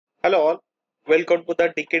Hello all, welcome to the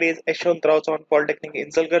DKD's Yashwantrao on Polytechnic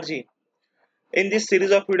Insalgarji. In this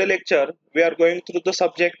series of video lecture, we are going through the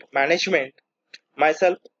subject management.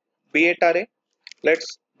 Myself, B.A. Tare.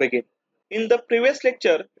 Let's begin. In the previous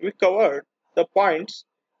lecture, we covered the points,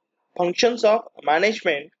 functions of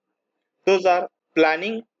management. Those are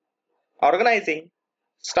planning, organizing,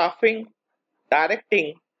 staffing,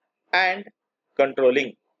 directing, and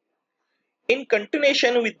controlling. In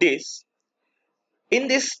continuation with this, in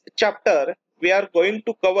this chapter, we are going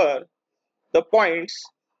to cover the points.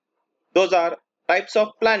 Those are types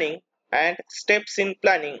of planning and steps in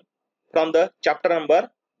planning from the chapter number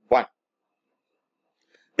 1.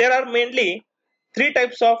 There are mainly three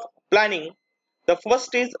types of planning. The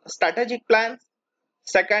first is strategic plans,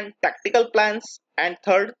 second tactical plans, and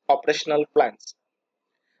third operational plans.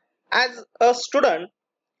 As a student,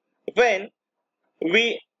 when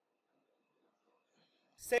we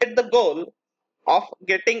set the goal of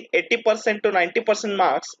getting 80% to 90%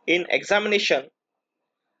 marks in examination,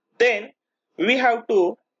 then we have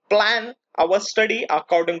to plan our study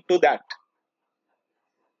according to that.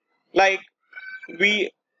 Like we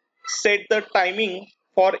set the timing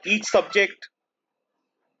for each subject,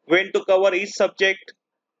 when to cover each subject,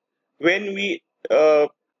 when we go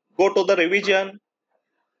to the revision.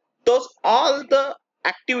 Those all the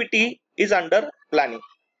activity is under planning.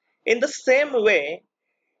 In the same way,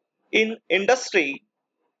 in industry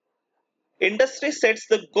sets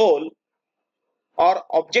the goal or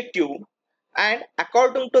objective, and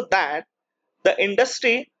according to that, the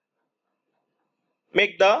industry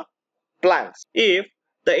make the plans. If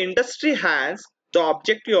the industry has the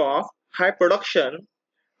objective of high production,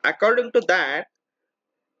 according to that,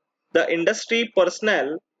 the industry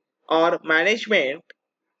personnel or management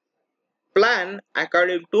plan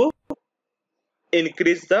according to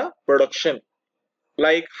increase the production,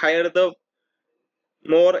 like hire the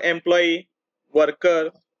more employee worker,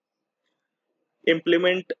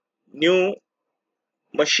 implement new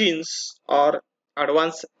machines or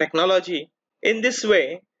advanced technology. In this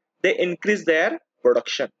way, they increase their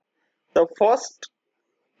production. The first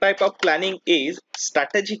type of planning is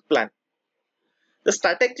strategic plan. The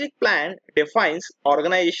strategic plan defines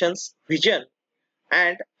organization's vision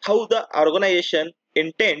and how the organization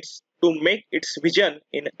intends to make its vision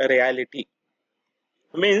in reality.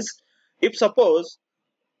 Means, if suppose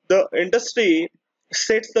the industry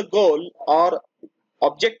sets the goal or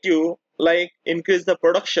objective like increase the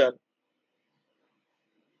production,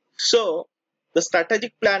 so the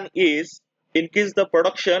strategic plan is increase the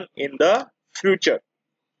production in the future.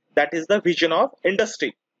 That is the vision of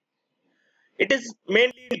industry. It is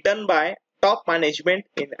mainly done by top management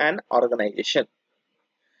in an organization.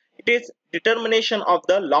 It is determination of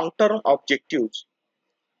the long-term objectives.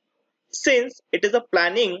 Since it is a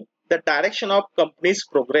planning the direction of company's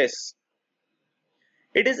progress,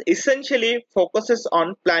 it is essentially focuses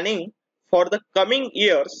on planning for the coming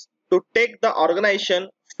years to take the organization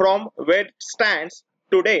from where it stands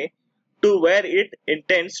today to where it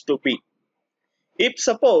intends to be. If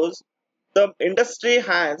suppose the industry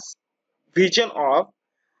has vision of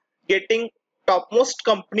getting topmost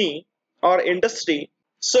company or industry,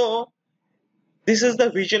 so this is the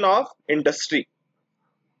vision of industry.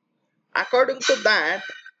 According to that,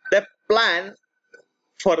 they plan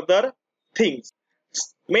further things.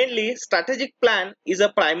 Mainly, strategic plan is a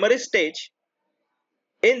primary stage.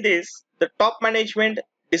 In this, the top management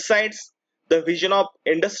decides the vision of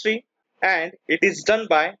industry, and it is done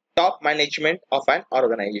by top management of an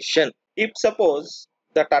organization. If suppose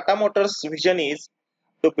the Tata Motors vision is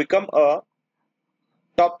to become a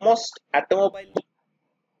topmost automobile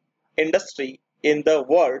industry in the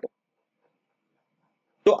world,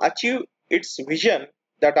 to achieve its vision,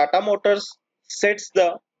 the Tata Motors sets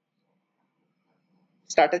the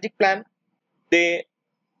strategic plan. They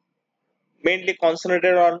mainly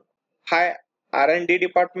concentrated on high R&D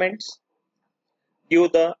departments,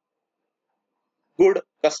 give the good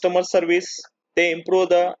customer service, they improve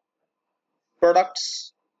the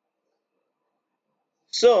products.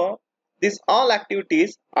 So these all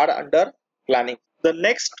activities are under planning. The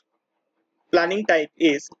next planning type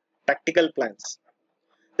is tactical plans.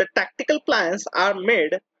 The tactical plans are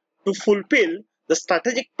made to fulfill the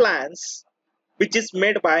strategic plans which is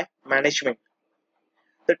made by management.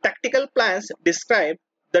 The tactical plans describe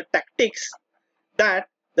the tactics that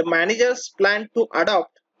the managers plan to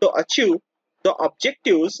adopt to achieve the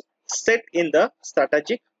objectives set in the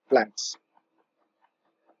strategic plans.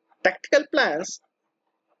 Tactical plans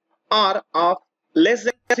are of less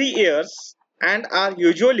than 3 years and are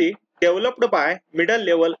usually developed by middle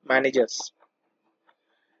level managers.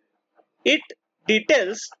 It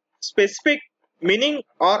details specific meaning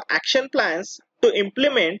or action plans to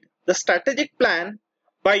implement the strategic plan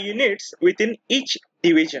by units within each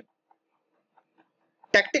division.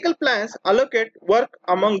 Tactical plans allocate work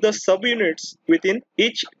among the subunits within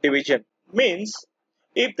each division. Means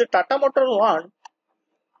if the Tata Motor want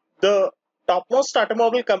the topmost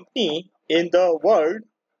automobile company in the world,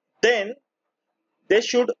 then they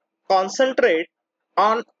should concentrate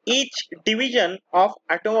on each division of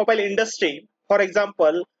automobile industry. For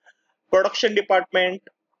example, production department,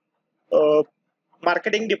 uh,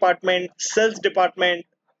 marketing department, sales department,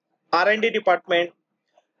 R&D department.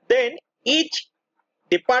 Then each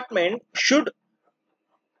department should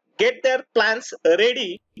get their plans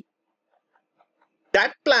ready.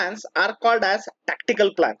 That plans are called as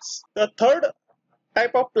tactical plans. The third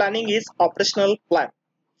type of planning is operational plan.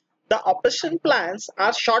 The operation plans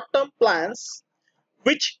are short-term plans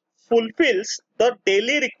which fulfills the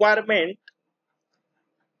daily requirement.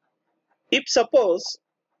 If suppose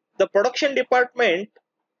the production department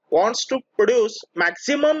wants to produce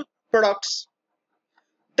maximum products,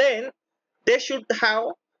 then they should have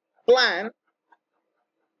plan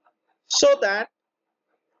so that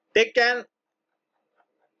they can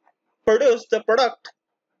produce the product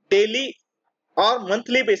daily or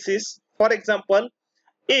monthly basis. For example,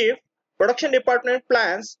 if production department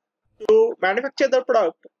plans to manufacture the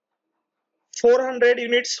product 400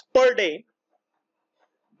 units per day,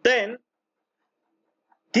 then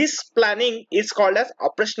this planning is called as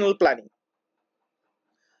operational planning.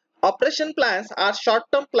 Operation plans are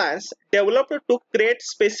short-term plans developed to create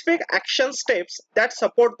specific action steps that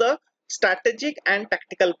support the strategic and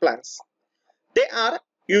tactical plans. They are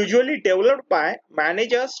usually developed by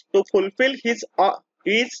managers to fulfill his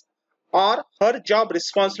or her job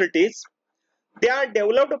responsibilities. They are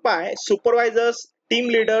developed by supervisors, team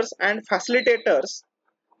leaders, and facilitators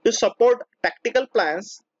to support tactical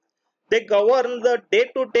plans. They govern the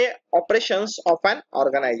day-to-day operations of an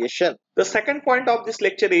organization. The second point of this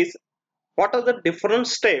lecture is what are the different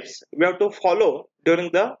steps we have to follow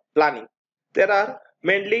during the planning. There are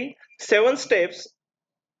mainly 7 steps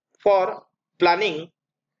for planning.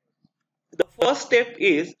 The first step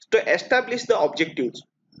is to establish the objectives.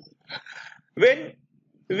 When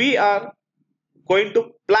we are going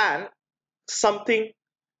to plan something,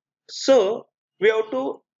 so we have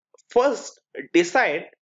to first decide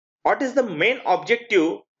what is the main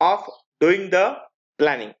objective of doing the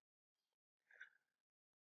planning.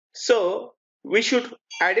 So we should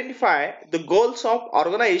identify the goals of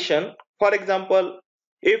organization. For example,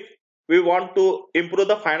 if we want to improve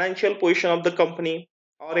the financial position of the company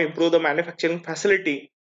or improve the manufacturing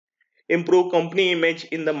facility, improve company image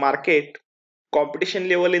in the market, competition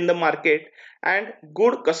level in the market, and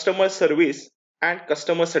good customer service and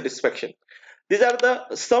customer satisfaction. These are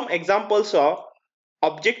the some examples of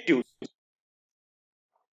objectives.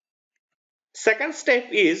 Second step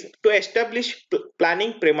is to establish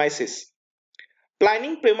planning premises.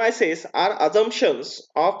 Planning premises are assumptions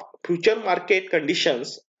of future market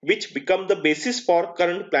conditions which become the basis for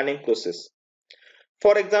current planning process.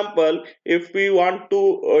 For example, if we want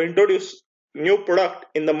to introduce new product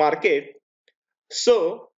in the market,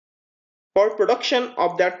 so for production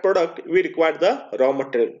of that product we require the raw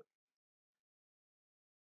material.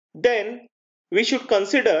 Then we should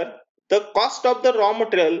consider the cost of the raw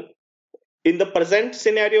material in the present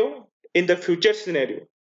scenario, in the future scenario.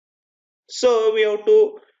 So we have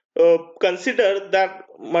to consider that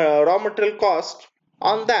raw material cost.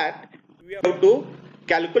 On that we have to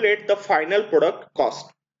calculate the final product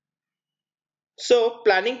cost. So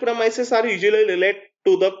planning premises are usually related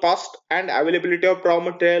to the cost and availability of raw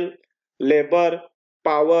material, labor,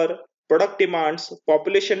 power, product demands,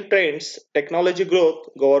 population trends, technology growth,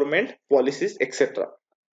 government policies, etc.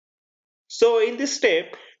 So in this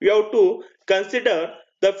step we have to consider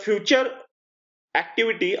the future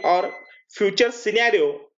activity or future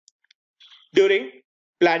scenario during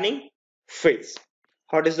planning phase.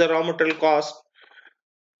 What is the raw material cost,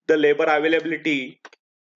 the labor availability,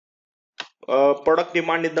 product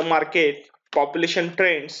demand in the market, population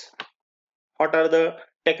trends, what are the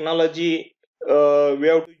technology we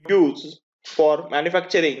have to use for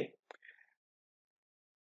manufacturing,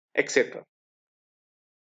 etc.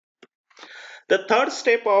 The third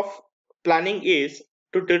step of planning is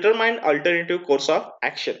to determine alternative course of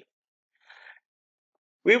action.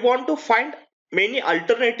 We want to find many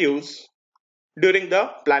alternatives during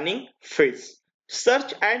the planning phase.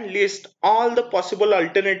 Search and list all the possible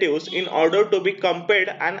alternatives in order to be compared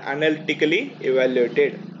and analytically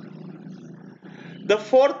evaluated. The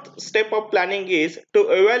fourth step of planning is to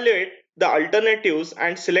evaluate the alternatives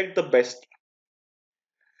and select the best.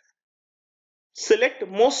 Select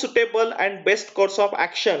most suitable and best course of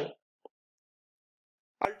action.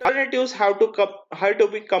 Alternatives have to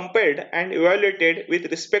be compared and evaluated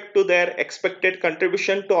with respect to their expected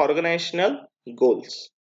contribution to organizational goals.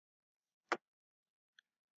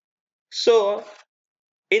 So,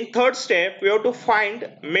 in third step, we have to find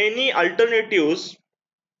many alternatives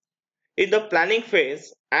in the planning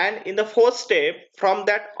phase, and in the fourth step, from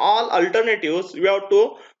that all alternatives, we have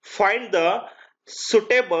to find the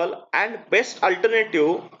suitable and best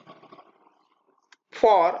alternative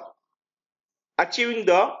for achieving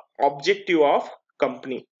the objective of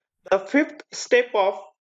company. The fifth step of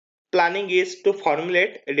planning is to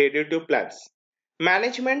formulate derivative plans.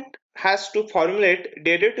 Management has to formulate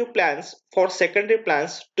derivative plans for secondary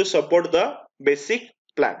plans to support the basic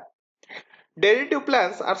plan. Derivative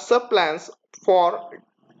plans are sub-plans for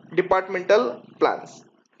departmental plans.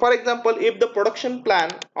 For example, if the production plan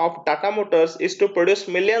of Tata Motors is to produce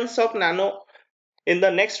millions of nano in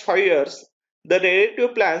the next 5 years, the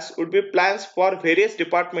derivative plans would be plans for various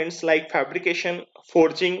departments like fabrication,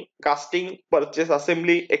 forging, casting, purchase,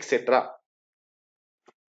 assembly, etc.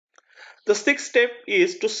 The sixth step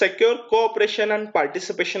is to secure cooperation and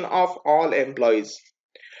participation of all employees.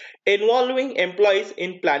 Involving employees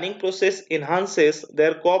in planning process enhances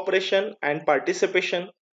their cooperation and participation.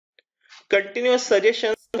 Continuous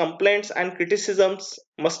suggestions, complaints and criticisms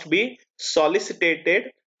must be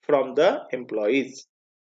solicited from the employees.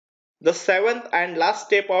 The seventh and last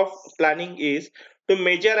step of planning is to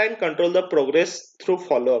measure and control the progress through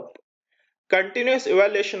follow-up. Continuous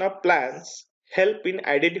evaluation of plans help in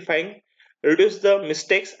identifying, reduce the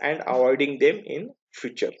mistakes and avoiding them in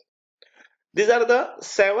future. These are the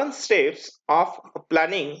 7 steps of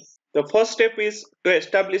planning. The first step is to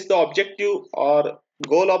establish the objective or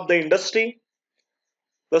goal of the industry.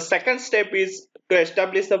 The second step is to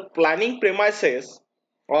establish the planning premises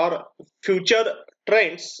or future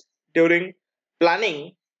trends during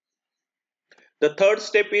planning. The third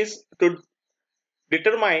step is to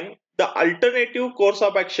determine the alternative course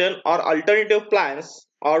of action or alternative plans,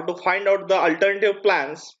 or to find out the alternative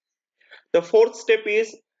plans. The fourth step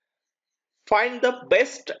is find the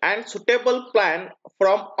best and suitable plan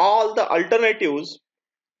from all the alternatives.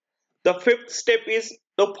 The fifth step is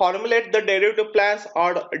to formulate the derivative plans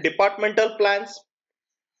or departmental plans.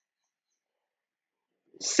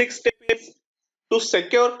 Sixth step is to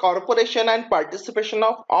secure cooperation and participation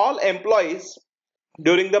of all employees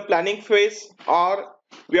during the planning phase, or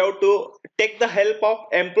we have to take the help of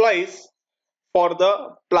employees for the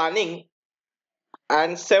planning.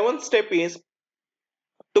 And seventh step is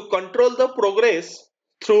to control the progress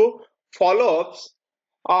through follow-ups,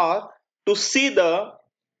 or to see the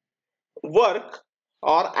work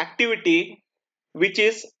or activity which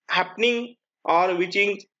is happening or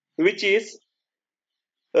which is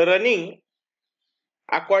running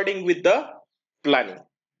according with the planning.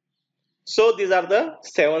 So these are the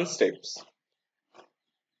 7 steps.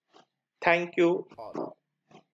 Thank you all.